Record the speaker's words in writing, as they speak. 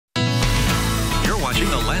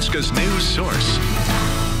watching Alaska's news source.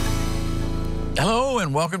 Hello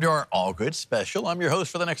and welcome to our Allgood special. I'm your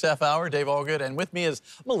host for the next half hour, Dave Allgood, and with me is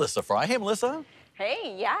Melissa Fry. Hey, Melissa.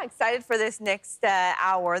 Hey, yeah, excited for this next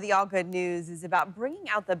hour. The Allgood News is about bringing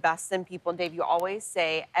out the best in people. And Dave, you always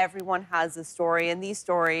say everyone has a story, and these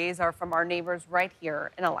stories are from our neighbors right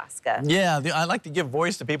here in Alaska. Yeah, I like to give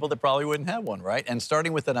voice to people that probably wouldn't have one, right? And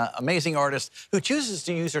starting with an amazing artist who chooses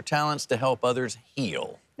to use her talents to help others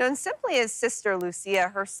heal. Known simply as Sister Lucia,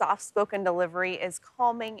 her soft-spoken delivery is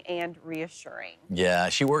calming and reassuring. Yeah,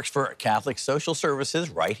 she works for Catholic Social Services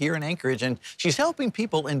right here in Anchorage, and she's helping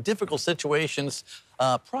people in difficult situations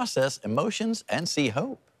process emotions and see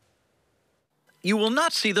hope. You will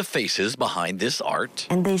not see the faces behind this art.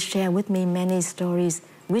 And they share with me many stories,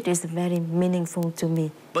 which is very meaningful to me.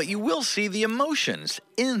 But you will see the emotions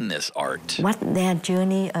in this art. What their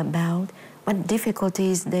journey about, what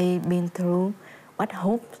difficulties they've been through, what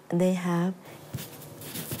hope they have.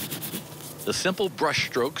 The simple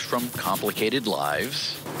brushstrokes from complicated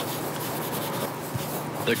lives.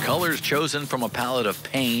 The colors chosen from a palette of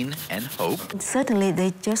pain and hope. Certainly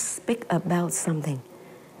they just speak about something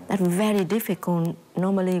that very difficult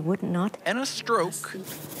normally would not. And a stroke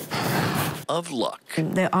of luck.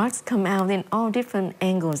 The arts come out in all different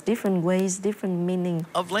angles, different ways, different meaning.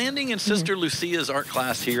 Of landing in Sister Lucia's art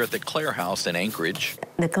class here at the Clare House in Anchorage.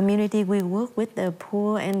 The community we work with, the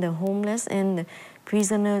poor and the homeless and the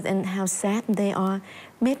prisoners, and how sad they are,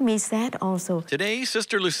 made me sad also. Today,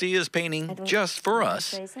 Sister Lucia is painting just for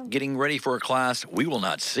us, getting ready for a class we will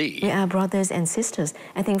not see. We are brothers and sisters.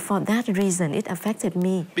 I think for that reason, it affected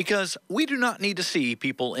me. Because we do not need to see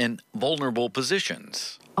people in vulnerable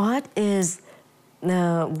positions. Art is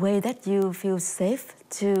the way that you feel safe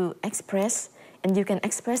to express, and you can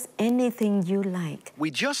express anything you like.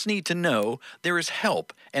 We just need to know there is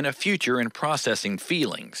help and a future in processing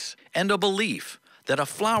feelings, and a belief that a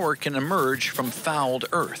flower can emerge from fouled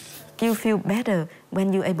earth. You feel better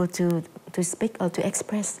when you're able to speak or to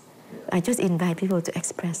express. I just invite people to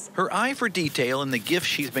express. Her eye for detail and the gifts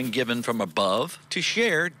she's been given from above to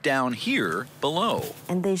share down here below.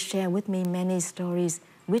 And they share with me many stories,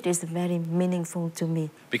 which is very meaningful to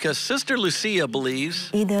me. Because Sister Lucia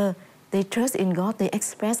believes either they trust in God, they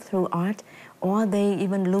express through art, or they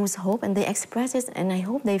even lose hope and they express it, and I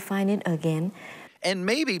hope they find it again. And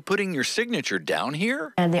maybe putting your signature down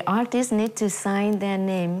here? And the artists need to sign their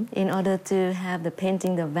name in order to have the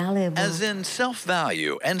painting the valuable. As in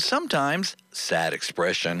self-value and sometimes sad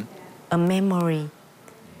expression. A memory.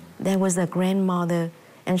 There was a grandmother,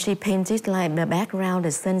 and she painted like the background,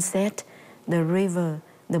 the sunset, the river,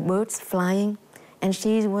 the birds flying, and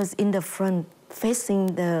she was in the front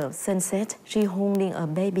facing the sunset. She holding a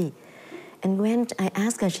baby. And when I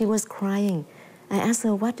asked her, she was crying. I asked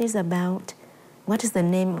her what is about. What is the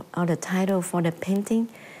name or the title for the painting?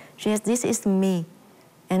 She said, this is me,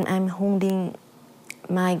 and I'm holding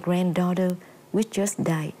my granddaughter, which just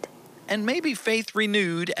died. And maybe faith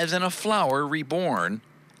renewed as in a flower reborn.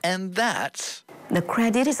 And that's... the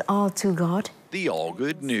credit is all to God. The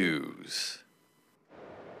Allgood News.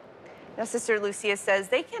 Now, Sister Lucia says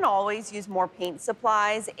they can always use more paint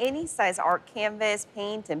supplies. Any size art canvas,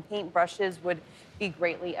 paint, and paint brushes would be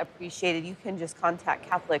greatly appreciated. You can just contact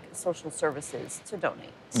Catholic Social Services to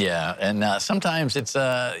donate. Yeah, and sometimes it's,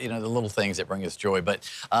 you know, the little things that bring us joy, but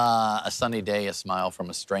a sunny day, a smile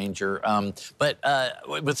from a stranger. But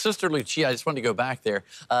with Sister Lucia, I just wanted to go back there.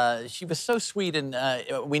 She was so sweet, and I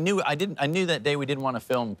knew that day we didn't want to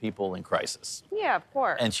film people in crisis. Yeah, of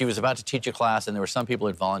course. And she was about to teach a class, and there were some people who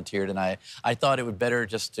had volunteered, and I thought it would better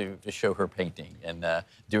just to show her painting and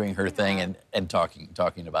doing her thing and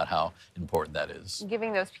talking about how important that is.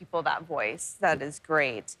 Giving those people that voice, that is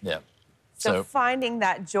great. Yeah. So finding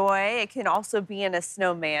that joy, it can also be in a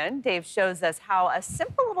snowman. Dave shows us how a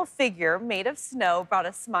simple little figure made of snow brought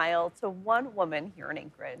a smile to one woman here in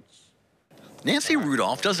Anchorage. Nancy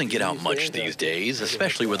Rudolph doesn't get out much these days,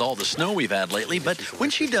 especially with all the snow we've had lately, but when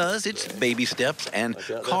she does, it's baby steps and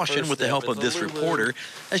caution with the help of this reporter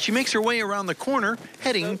as she makes her way around the corner,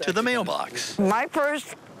 heading to the mailbox. My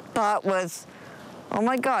first thought was, oh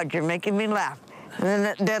my God, you're making me laugh.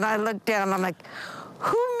 And then I looked down, I'm like,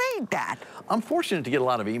 who made that? I'm fortunate to get a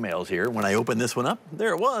lot of emails here. When I opened this one up,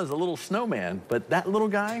 there it was, a little snowman. But that little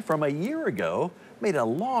guy from a year ago made a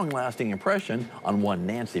long-lasting impression on one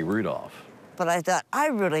Nancy Rudolph. But I thought, I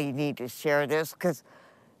really need to share this because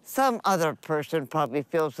some other person probably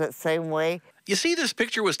feels that same way. You see, this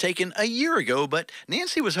picture was taken a year ago, but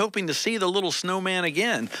Nancy was hoping to see the little snowman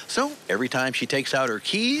again. So every time she takes out her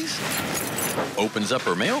keys, opens up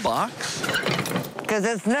her mailbox, Because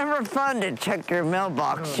it's never fun to check your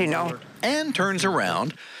mailbox, you know. and turns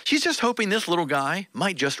around. She's just hoping this little guy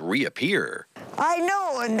might just reappear. I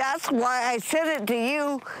know, and that's why I said it to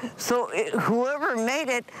you. So whoever made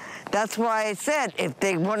it, that's why I said if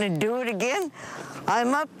they want to do it again,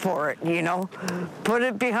 I'm up for it, you know. Put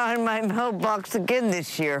it behind my mailbox again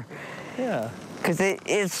this year. Yeah. Because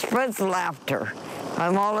it spreads laughter.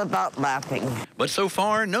 I'm all about laughing. But so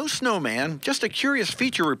far, no snowman, just a curious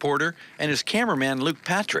feature reporter and his cameraman, Luke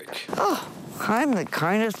Patrick. Oh, I'm the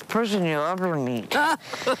kindest person you'll ever meet. So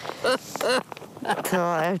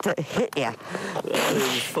I have to hit you. That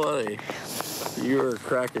is funny. You're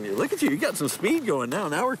cracking you. Look at you. You got some speed going now.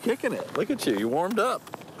 Now we're kicking it. Look at you. You warmed up.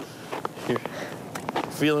 You're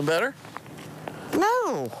feeling better?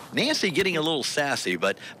 No. Nancy getting a little sassy,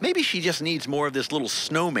 but maybe she just needs more of this little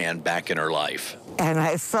snowman back in her life. And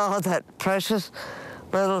I saw that precious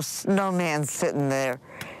little snowman sitting there.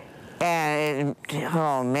 And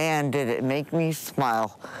oh man, did it make me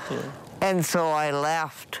smile. Yeah. And so I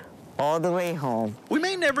laughed all the way home. We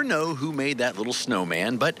may never know who made that little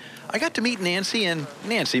snowman, but I got to meet Nancy, and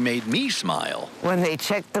Nancy made me smile. When they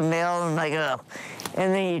check the mail and like, oh,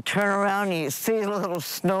 and then you turn around and you see a little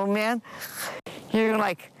snowman, you're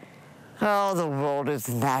like, oh, the world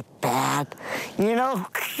isn't that bad, you know?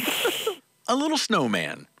 A little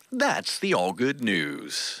snowman. That's the Allgood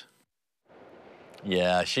News.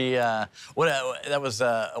 Yeah, that was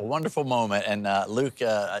a wonderful moment. And Luke,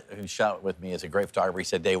 who shot with me, is a great photographer. He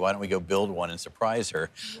said, Dave, why don't we go build one and surprise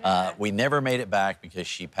her? Yeah. We never made it back because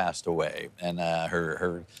she passed away. And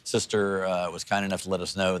her sister was kind enough to let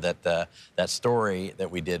us know that that story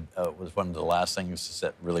that we did was one of the last things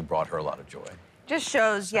that really brought her a lot of joy. Just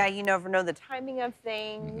shows, yeah, you never know the timing of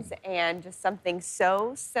things, and just something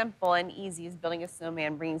so simple and easy as building a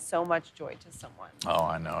snowman, bringing so much joy to someone. Oh,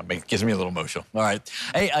 I know. It gives me a little emotional. All right.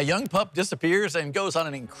 Hey, a young pup disappears and goes on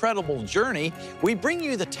an incredible journey. We bring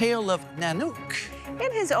you the tale of Nanook.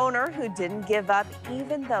 And his owner, who didn't give up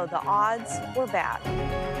even though the odds were bad.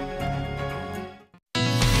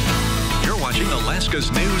 You're watching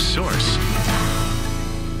Alaska's news source.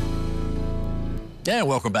 Yeah,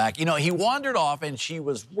 welcome back. You know, he wandered off and she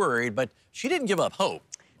was worried, but she didn't give up hope.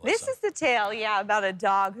 This is the tale, yeah, about a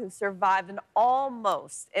dog who survived an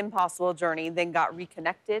almost impossible journey, then got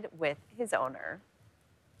reconnected with his owner.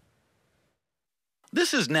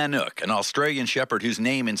 This is Nanook, an Australian shepherd whose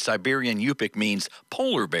name in Siberian Yupik means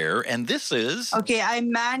polar bear, and this is... Okay, I'm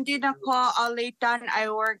Mandy Nako Alitan,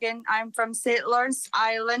 Oregon. I'm from St. Lawrence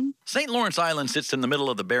Island. St. Lawrence Island sits in the middle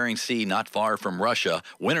of the Bering Sea, not far from Russia.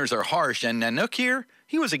 Winters are harsh, and Nanook here,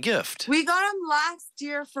 he was a gift. We got him last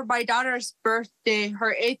year for my daughter's birthday,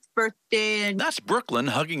 her 8th birthday. And that's Brooklyn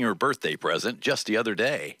hugging her birthday present just the other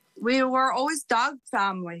day. We were always dog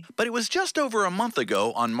family. But it was just over a month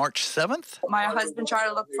ago on March 7th. My husband tried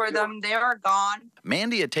to look for them. They are gone.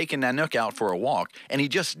 Mandy had taken Nanook out for a walk, and he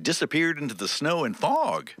just disappeared into the snow and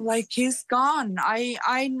fog. Like, he's gone.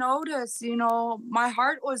 I noticed, you know, my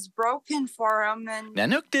heart was broken for him. And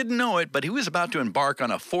Nanook didn't know it, but he was about to embark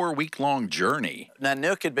on a 4-week-long journey.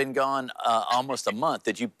 Nanook had been gone almost a month.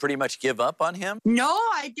 Did you pretty much give up on him? No,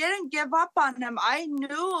 I didn't give up on him. I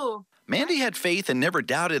knew. Mandy had faith and never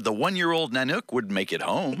doubted the 1-year-old Nanook would make it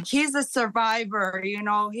home. He's a survivor, you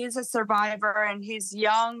know. He's a survivor, and he's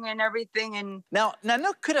young and everything. And now,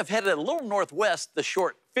 Nanook could have headed a little northwest the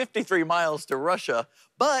short 53 miles to Russia,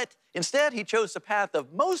 but instead he chose the path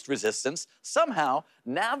of most resistance, somehow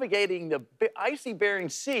navigating the icy Bering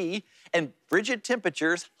Sea and frigid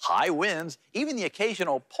temperatures, high winds, even the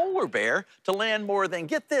occasional polar bear to land more than,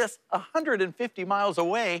 get this, 150 miles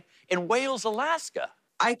away in Wales, Alaska.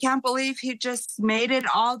 I can't believe he just made it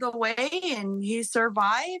all the way, and he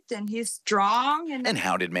survived, and he's strong. And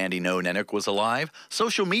how did Mandy know Nanook was alive?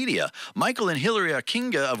 Social media. Michael and Hilary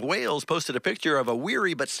Akinga of Wales posted a picture of a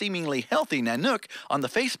weary but seemingly healthy Nanook on the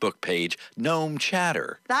Facebook page, Gnome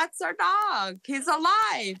Chatter. That's our dog. He's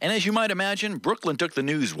alive. And as you might imagine, Brooklyn took the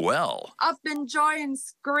news well. Up in joy and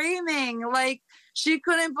screaming, like she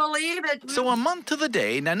couldn't believe it. So a month to the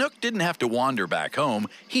day, Nanook didn't have to wander back home.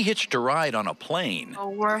 He hitched a ride on a plane. Oh,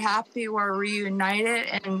 we're happy we're reunited,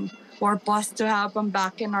 and we're blessed to have him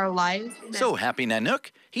back in our lives. So happy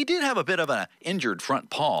Nanook. He did have a bit of an injured front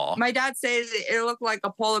paw. My dad says it looked like a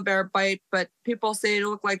polar bear bite, but people say it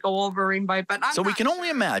looked like a Wolverine bite. But so we can only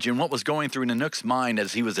imagine what was going through Nanook's mind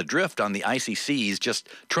as he was adrift on the icy seas, just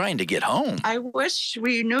trying to get home. I wish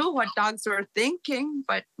we knew what dogs were thinking,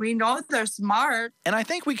 but we know they're smart. And I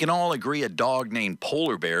think we can all agree a dog named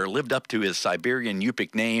Polar Bear lived up to his Siberian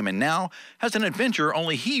Yupik name and now has an adventure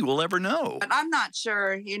only he will ever know. But I'm not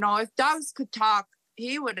sure, you know, if dogs could talk,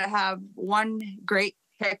 he would have one great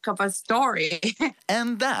heck of a story.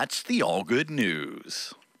 And that's the Allgood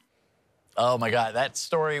News. Oh my God, that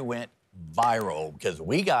story went viral because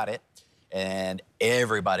we got it and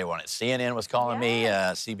everybody wanted it. CNN was calling me,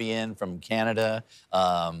 CBN from Canada,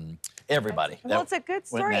 everybody. Well, it's a good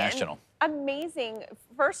story. Went national. Amazing.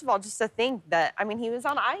 First of all, just to think that, I mean, he was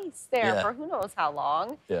on ice there for who knows how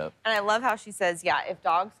long. Yeah. And I love how she says, yeah, if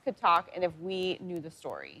dogs could talk and if we knew the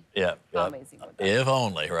story. Yeah. How amazing would that be? If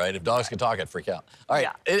only, right? If dogs could talk, I'd freak out. All right,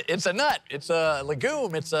 it's a nut. It's a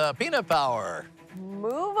legume. It's a peanut power.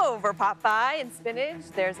 Move over, Popeye and spinach.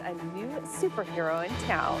 There's a new superhero in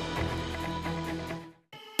town.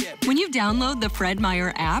 When you download the Fred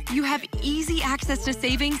Meyer app, you have easy access to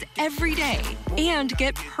savings every day and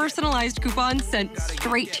get personalized coupons sent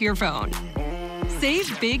straight to your phone.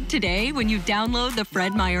 Save big today when you download the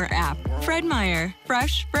Fred Meyer app. Fred Meyer,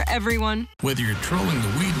 fresh for everyone. Whether you're trolling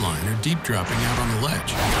the weed line or deep dropping out on the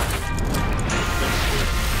ledge.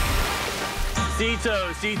 Cito,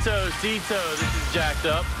 this is jacked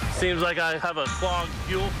up. Seems like I have a clogged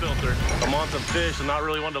fuel filter. I'm on some fish and not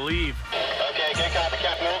really wanting to leave. Okay, good copy,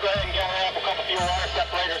 Captain. We'll go ahead and gather up a couple fuel wire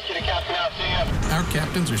separators. Get a captain out to you. Our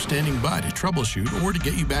captains are standing by to troubleshoot or to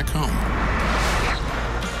get you back home.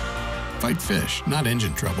 Fight fish, not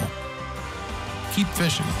engine trouble. Keep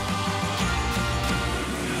fishing.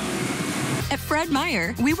 At Fred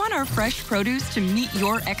Meyer, we want our fresh produce to meet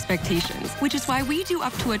your expectations, which is why we do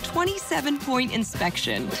up to a 27-point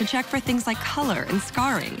inspection to check for things like color and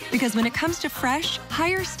scarring. Because when it comes to fresh,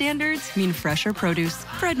 higher standards mean fresher produce.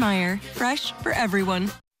 Fred Meyer, fresh for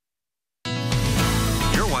everyone.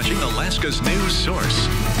 You're watching Alaska's news source.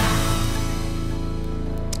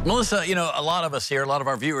 Melissa, you know, a lot of us here, a lot of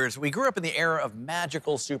our viewers, we grew up in the era of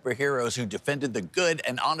magical superheroes who defended the good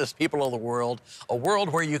and honest people of the world, a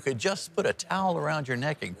world where you could just put a towel around your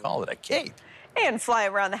neck and call it a cape. And fly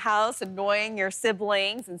around the house, annoying your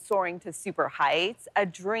siblings and soaring to super heights. A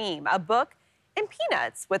dream, a book, and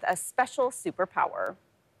peanuts with a special superpower.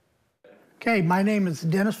 Okay, my name is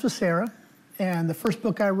Dennis Becerra, and the first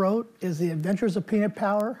book I wrote is The Adventures of Peanut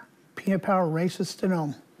Power Races to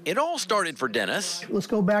Nome. It all started for Dennis. Let's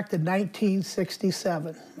go back to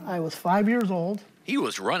 1967. I was 5 years old. He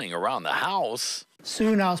was running around the house.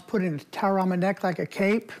 Soon I was putting a towel around my neck like a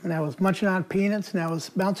cape, and I was munching on peanuts, and I was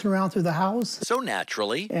bouncing around through the house. So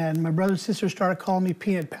naturally. And my brother and sister started calling me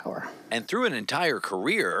Peanut Power. And through an entire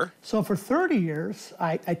career. So for 30 years,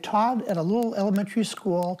 I taught at a little elementary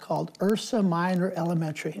school called Ursa Minor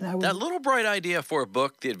Elementary. And that little bright idea for a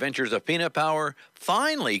book, The Adventures of Peanut Power,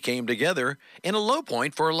 finally came together in a low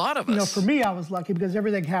point for a lot of us. You know, for me, I was lucky because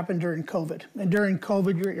everything happened during COVID. And during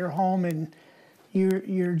COVID, you're at your home and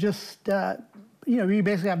you're just... you know, you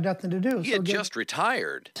basically have nothing to do. He had just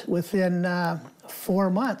retired. Within 4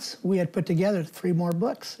 months, we had put together 3 more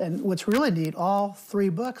books. And what's really neat, all 3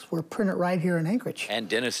 books were printed right here in Anchorage. And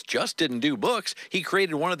Dennis just didn't do books. He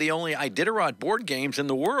created one of the only Iditarod board games in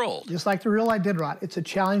the world. Just like the real Iditarod. It's a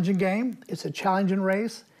challenging game. It's a challenging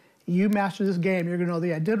race. You master this game, you're going to know the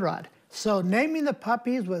Iditarod. So naming the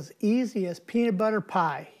puppies was easy as peanut butter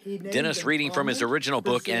pie. Dennis reading from his original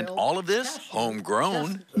book, and all of this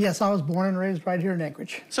homegrown. Yes, I was born and raised right here in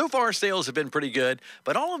Anchorage. So far, sales have been pretty good,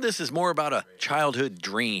 but all of this is more about a childhood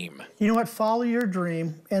dream. You know what? Follow your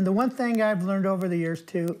dream. And the one thing I've learned over the years,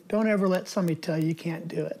 too, don't ever let somebody tell you you can't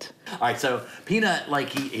do it. All right, so Peanut, like,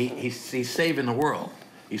 he's saving the world.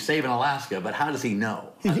 He's saving Alaska, but how does he know?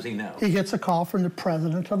 How does he know? He gets a call from the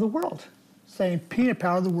president of the world saying, Peanut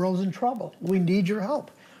Power, the world's in trouble. We need your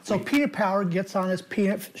help. So Peanut Power gets on his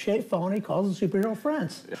peanut-shaped phone. He calls the superhero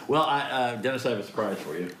friends. Well, Dennis, I have a surprise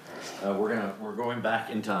for you. We're going back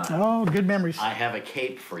in time. Oh, good memories. I have a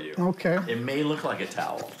cape for you. Okay. It may look like a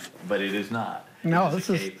towel, but it is not. No, this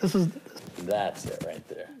is. That's it right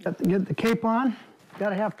there. Got to get the cape on. Got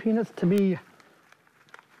to have peanuts to be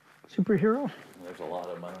superhero. There's a lot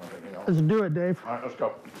of them. I don't know, you know. Let's do it, Dave. All right, let's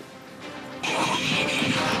go.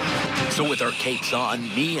 So with our capes on,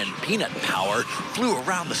 me and Peanut Power flew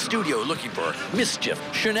around the studio looking for mischief,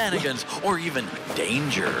 shenanigans, or even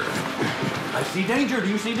danger. I see danger. Do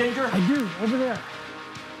you see danger? I do, over there.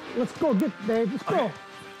 Let's go, get Dave, let's go.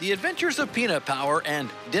 The Adventures of Peanut Power and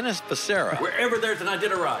Dennis Becerra. Wherever there's an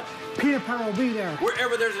Iditarod. Peanut Power will be there.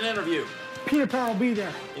 Wherever there's an interview. Peanut Power will be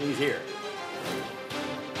there. And he's here.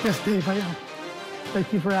 Yes, Dave, I am.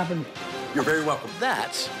 Thank you for having me. You're very welcome.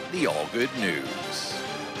 That's the Allgood News.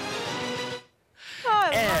 Oh,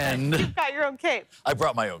 I love And you've got your own cape. I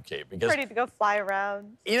brought my own cape because Ready to go fly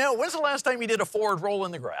around. you know, when's the last time you did a forward roll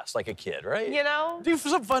in the grass like a kid, right? You know? Do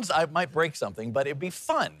some fun stuff. I might break something, but it'd be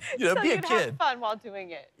fun. You know, So be a you'd kid. have fun while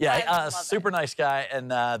doing it. I Yeah, love super it. nice guy.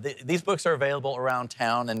 And these books are available around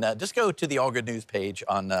town. And just go to the Allgood News page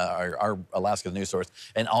on our Alaska news source,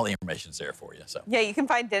 and all the information's there for you. So. Yeah, you can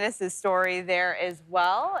find Dennis's story there as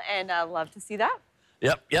well, and I'd love to see that.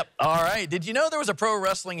 Yep. All right. Did you know there was a pro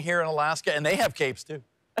wrestling here in Alaska, and they have capes too?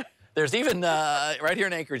 There's even right here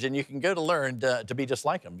in Anchorage, and you can go to learn to be just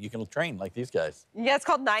like them. You can train like these guys. Yeah, it's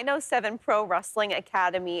called 907 Pro Wrestling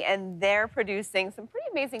Academy, and they're producing some pretty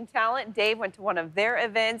amazing talent. Dave went to one of their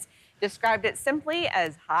events, described it simply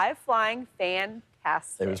as high-flying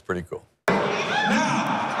fantastic. It was pretty cool.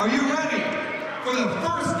 Now, are you ready for the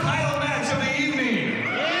first title match of the evening?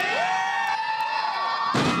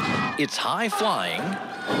 It's high flying,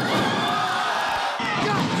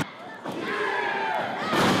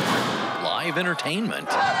 live entertainment,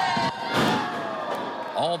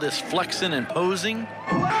 all this flexing and posing.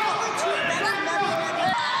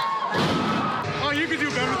 Oh, you could do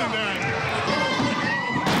better than that.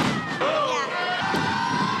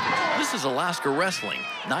 This is Alaska Wrestling,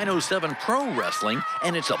 907 Pro Wrestling,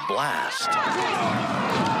 and it's a blast.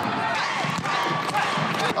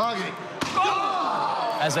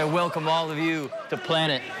 As I welcome all of you to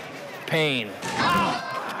Planet Pain.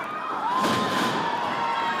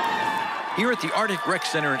 Here at the Arctic Rec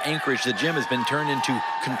Center in Anchorage, the gym has been turned into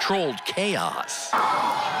controlled chaos.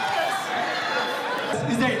 This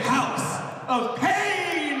is a house of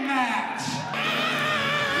pain match.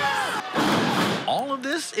 All of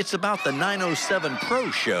this, it's about the 907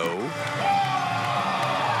 Pro Show.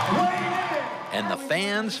 And the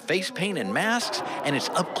fans, face paint and masks, and it's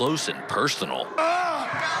up close and personal.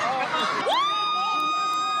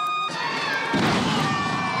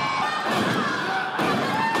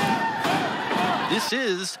 This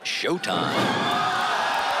is showtime.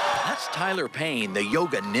 That's Tyler Payne, the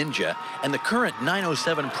yoga ninja, and the current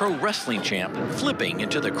 907 Pro Wrestling champ, flipping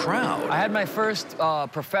into the crowd. I had my first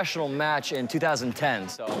professional match in 2010,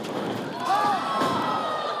 so.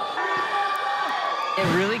 It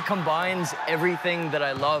really combines everything that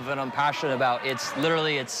I love and I'm passionate about. It's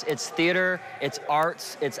literally, it's theater, it's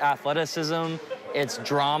arts, it's athleticism, it's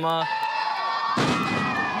drama.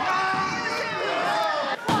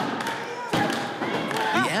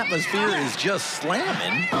 The atmosphere is just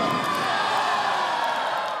slamming.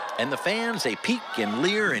 And the fans, they peek and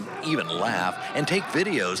leer and even laugh and take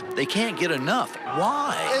videos. They can't get enough.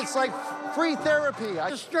 Why? It's like free therapy.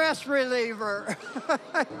 A stress reliever.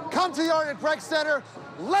 Come to the Arctic Rec Center,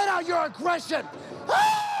 let out your aggression.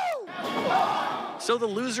 So the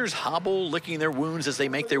losers hobble, licking their wounds as they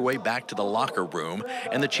make their way back to the locker room,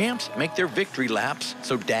 and the champs make their victory laps,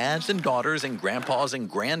 so dads and daughters and grandpas and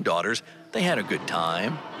granddaughters, they had a good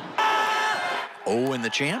time. Oh, and the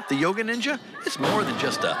champ, the yoga ninja, it's more than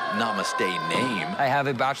just a namaste name. I have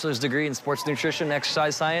a bachelor's degree in sports nutrition and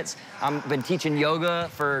exercise science. I've been teaching yoga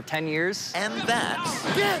for 10 years. And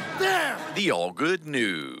that's Get there! the Allgood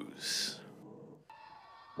News.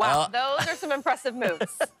 Wow, those are some impressive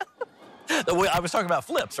moves. I was talking about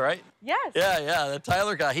flips, right? Yes. Yeah. The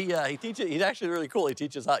Tyler guy, he teaches. He's actually really cool. He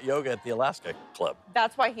teaches hot yoga at the Alaska Club.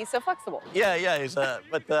 That's why he's so flexible. Yeah. He's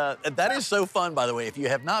but that is so fun. By the way, if you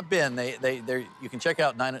have not been, you can check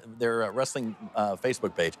out their wrestling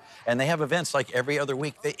Facebook page, and they have events like every other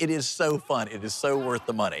week. It is so fun. It is so worth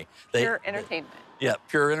the money. Pure entertainment. Yeah,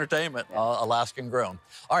 pure entertainment. Alaskan grown.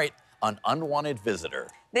 All right, an unwanted visitor.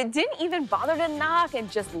 That didn't even bother to knock and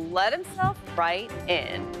just let himself right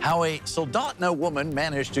in. How a Soldotna woman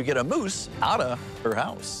managed to get a moose out of her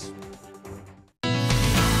house.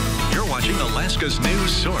 You're watching Alaska's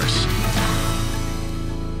news source.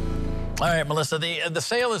 All right, Melissa, the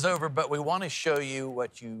sale is over, but we want to show you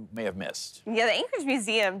what you may have missed. Yeah, the Anchorage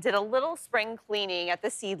Museum did a little spring cleaning at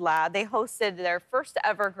the Seed Lab. They hosted their first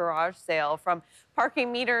ever garage sale, from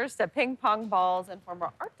parking meters to ping pong balls and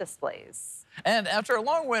former art displays. And after a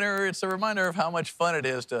long winter, it's a reminder of how much fun it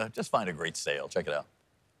is to just find a great sale. Check it out.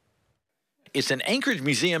 It's an Anchorage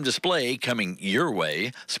Museum display coming your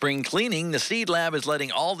way. Spring cleaning, the Seed Lab is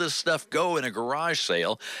letting all this stuff go in a garage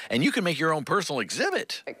sale, and you can make your own personal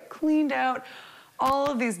exhibit. I cleaned out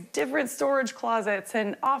all of these different storage closets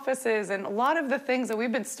and offices and a lot of the things that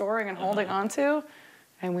we've been storing and holding on to,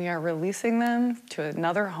 and we are releasing them to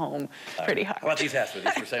another home. Pretty hot. How about these hats? Are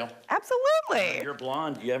these for sale? Absolutely. You're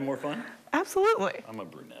blonde. Do you have more fun? Absolutely. I'm a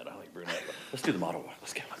brunette. I like brunette. Let's do the model one.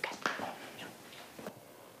 Let's go. Okay.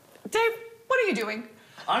 Dave, what are you doing?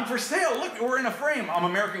 I'm for sale. Look, we're in a frame. I'm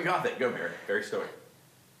American Gothic. Go, Mary. Very stoic.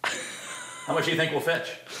 How much do you think we'll fetch?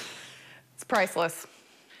 It's priceless.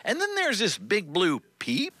 And then there's this big blue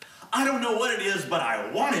peep. I don't know what it is, but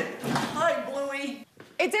I want it. Hi, Bluey.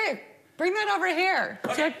 Hey, Dave, bring that over here.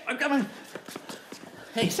 Okay, I'm coming.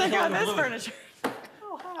 Hey, check out this furniture.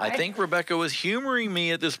 I think Rebecca was humoring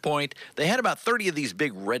me at this point. They had about 30 of these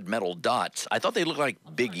big red metal dots. I thought they looked like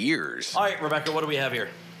big ears. All right, Rebecca, what do we have here?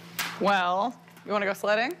 Well, you want to go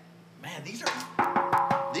sledding? Man, these are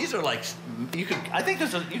like, I think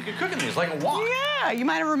you could cook in these like a wok. Yeah, you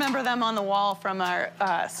might remember them on the wall from our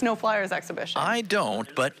Snow Flyers exhibition. I don't,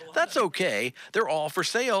 but that's okay. They're all for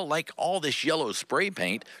sale, like all this yellow spray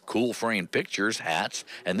paint, cool framed pictures, hats,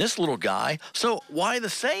 and this little guy. So why the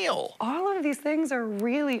sale? All of these things are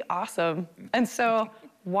really awesome. And so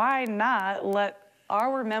why not let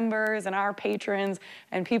our members and our patrons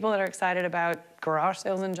and people that are excited about garage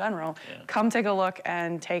sales in general come take a look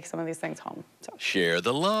and take some of these things home. So. Share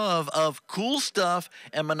the love of cool stuff,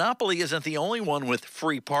 and Monopoly isn't the only one with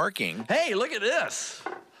free parking. Hey, look at this.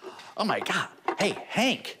 Oh my God. Hey,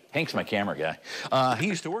 Hank. Hank's my camera guy. He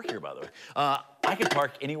used to work here, by the way. I can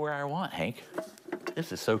park anywhere I want, Hank.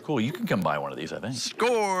 This is so cool. You can come buy one of these, I think.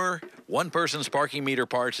 Score! One person's parking meter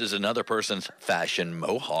parts is another person's fashion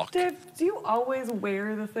mohawk. Dave, do you always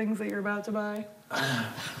wear the things that you're about to buy?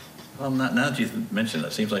 Well, now that you mention it,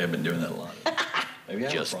 it seems like I've been doing that a lot. Maybe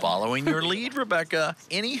Just following your lead, Rebecca.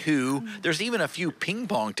 Anywho, there's even a few ping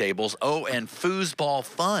pong tables. Oh, and foosball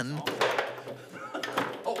fun.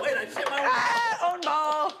 Oh, wait, I just hit my own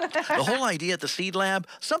ball. The whole idea at the Seed Lab,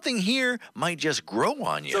 something here might just grow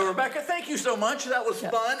on you. So, Rebecca, thank you so much. That was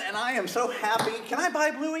fun, and I am so happy. Can I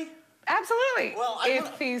buy Bluey? Absolutely. Well,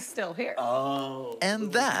 if he's still here. Oh.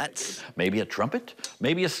 And that's... Maybe a trumpet,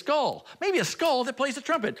 maybe a skull. Maybe a skull that plays a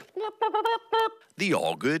trumpet. The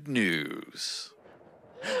Allgood News.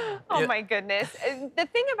 Oh, my goodness. The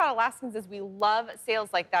thing about Alaskans is we love sales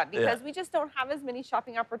like that because we just don't have as many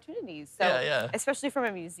shopping opportunities. So, especially from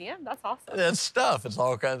a museum, that's awesome. It's stuff. It's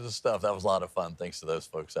all kinds of stuff. That was a lot of fun. Thanks to those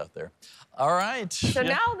folks out there. All right. So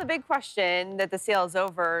now the big question that the sale is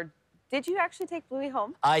over, did you actually take Bluey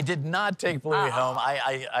home? I did not take Bluey home.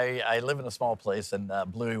 I live in a small place, and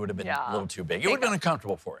Bluey would have been a little too big. It would have been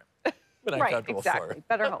uncomfortable for him. Right, exactly.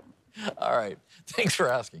 Better home. All right. Thanks for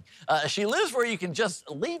asking. She lives where you can just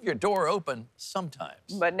leave your door open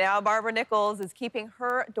sometimes. But now Barbara Nichols is keeping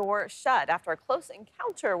her door shut after a close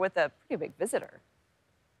encounter with a pretty big visitor.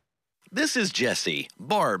 This is Jessie,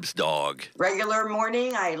 Barb's dog. Regular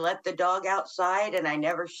morning, I let the dog outside, and I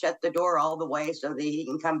never shut the door all the way so that he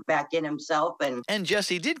can come back in himself. And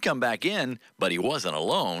Jessie did come back in, but he wasn't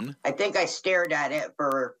alone. I think I stared at it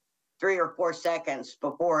for 3 or 4 seconds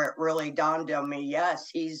before it really dawned on me, yes,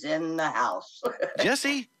 he's in the house.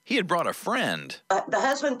 Jessie, he had brought a friend. The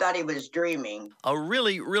husband thought he was dreaming. A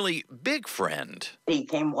really, really big friend. He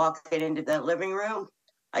came walking into the living room.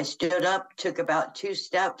 I stood up, took about 2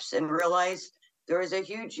 steps, and realized there was a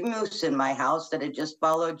huge moose in my house that had just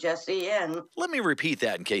followed Jessie in. Let me repeat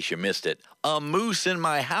that in case you missed it. A moose in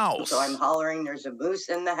my house. So I'm hollering, there's a moose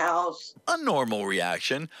in the house. A normal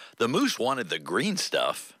reaction. The moose wanted the green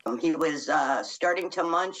stuff. He was starting to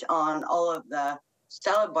munch on all of the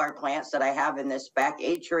salad bar plants that I have in this back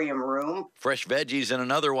atrium room. Fresh veggies in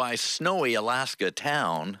an otherwise snowy Alaska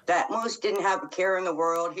town. That moose didn't have a care in the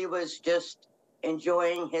world. He was just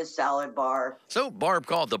enjoying his salad bar. So Barb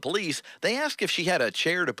called the police. They asked if she had a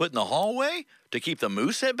chair to put in the hallway to keep the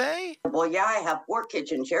moose at bay. Well, yeah, I have 4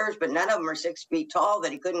 kitchen chairs, but none of them are 6 feet tall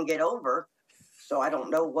that he couldn't get over. So I don't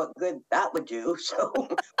know what good that would do. So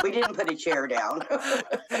we didn't put a chair down.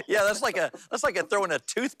 Yeah, that's like throwing a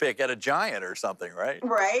toothpick at a giant or something, right?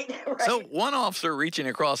 Right. So one officer reaching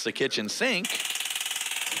across the kitchen sink.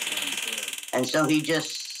 And so he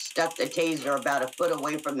just stuck the taser about 1 foot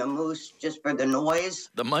away from the moose just for the noise.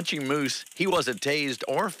 The munching moose, he wasn't tased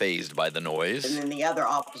or fazed by the noise. And then the other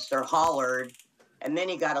officer hollered, and then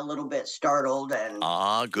he got a little bit startled. And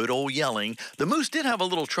good old yelling. The moose did have a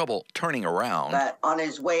little trouble turning around. But on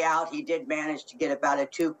his way out, he did manage to get about a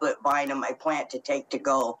 2-foot vine in my plant to take to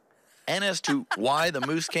go. And as to why the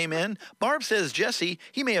moose came in, Barb says Jessie,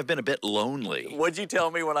 he may have been a bit lonely. What'd you tell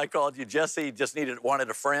me when I called you? Jessie just wanted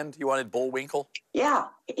a friend? He wanted Bullwinkle? Yeah,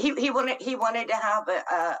 he wanted to have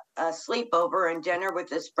a sleepover and dinner with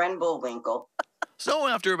his friend Bullwinkle. So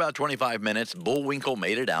after about 25 minutes, Bullwinkle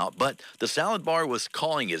made it out, but the salad bar was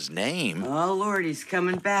calling his name. Oh, Lord, he's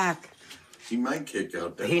coming back. He might kick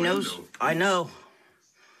out that window. He knows. I know.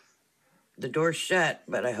 The door's shut,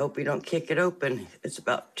 but I hope you don't kick it open. It's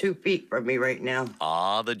about 2 feet from me right now.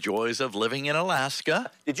 The joys of living in Alaska.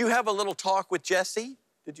 Did you have a little talk with Jessie?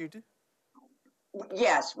 Did you do?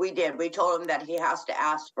 Yes, we did. We told him that he has to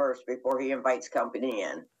ask first before he invites company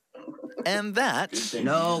in. And that's...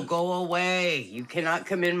 No, go away. You cannot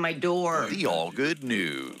come in my door. The Allgood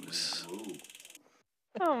News.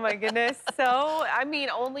 Oh my goodness. So, I mean,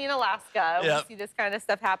 only in Alaska we see this kind of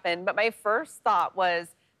stuff happen. But my first thought was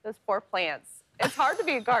those poor plants. It's hard to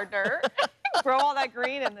be a gardener. Grow all that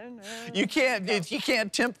green and then... You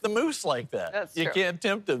can't tempt the moose like that. That's you true. can't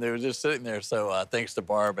tempt them. They were just sitting there. So thanks to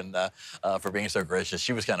Barb and for being so gracious.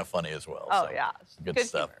 She was kind of funny as well. Oh, so, yeah. Good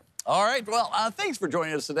stuff. Humor. All right, well, thanks for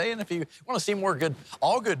joining us today. And if you want to see more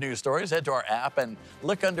Allgood news stories, head to our app and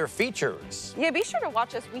look under features. Yeah, be sure to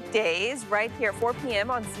watch us weekdays right here at 4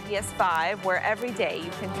 p.m. on CBS 5, where every day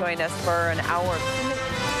you can join us for an hour.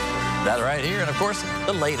 That right here, and of course,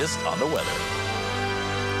 the latest on the weather.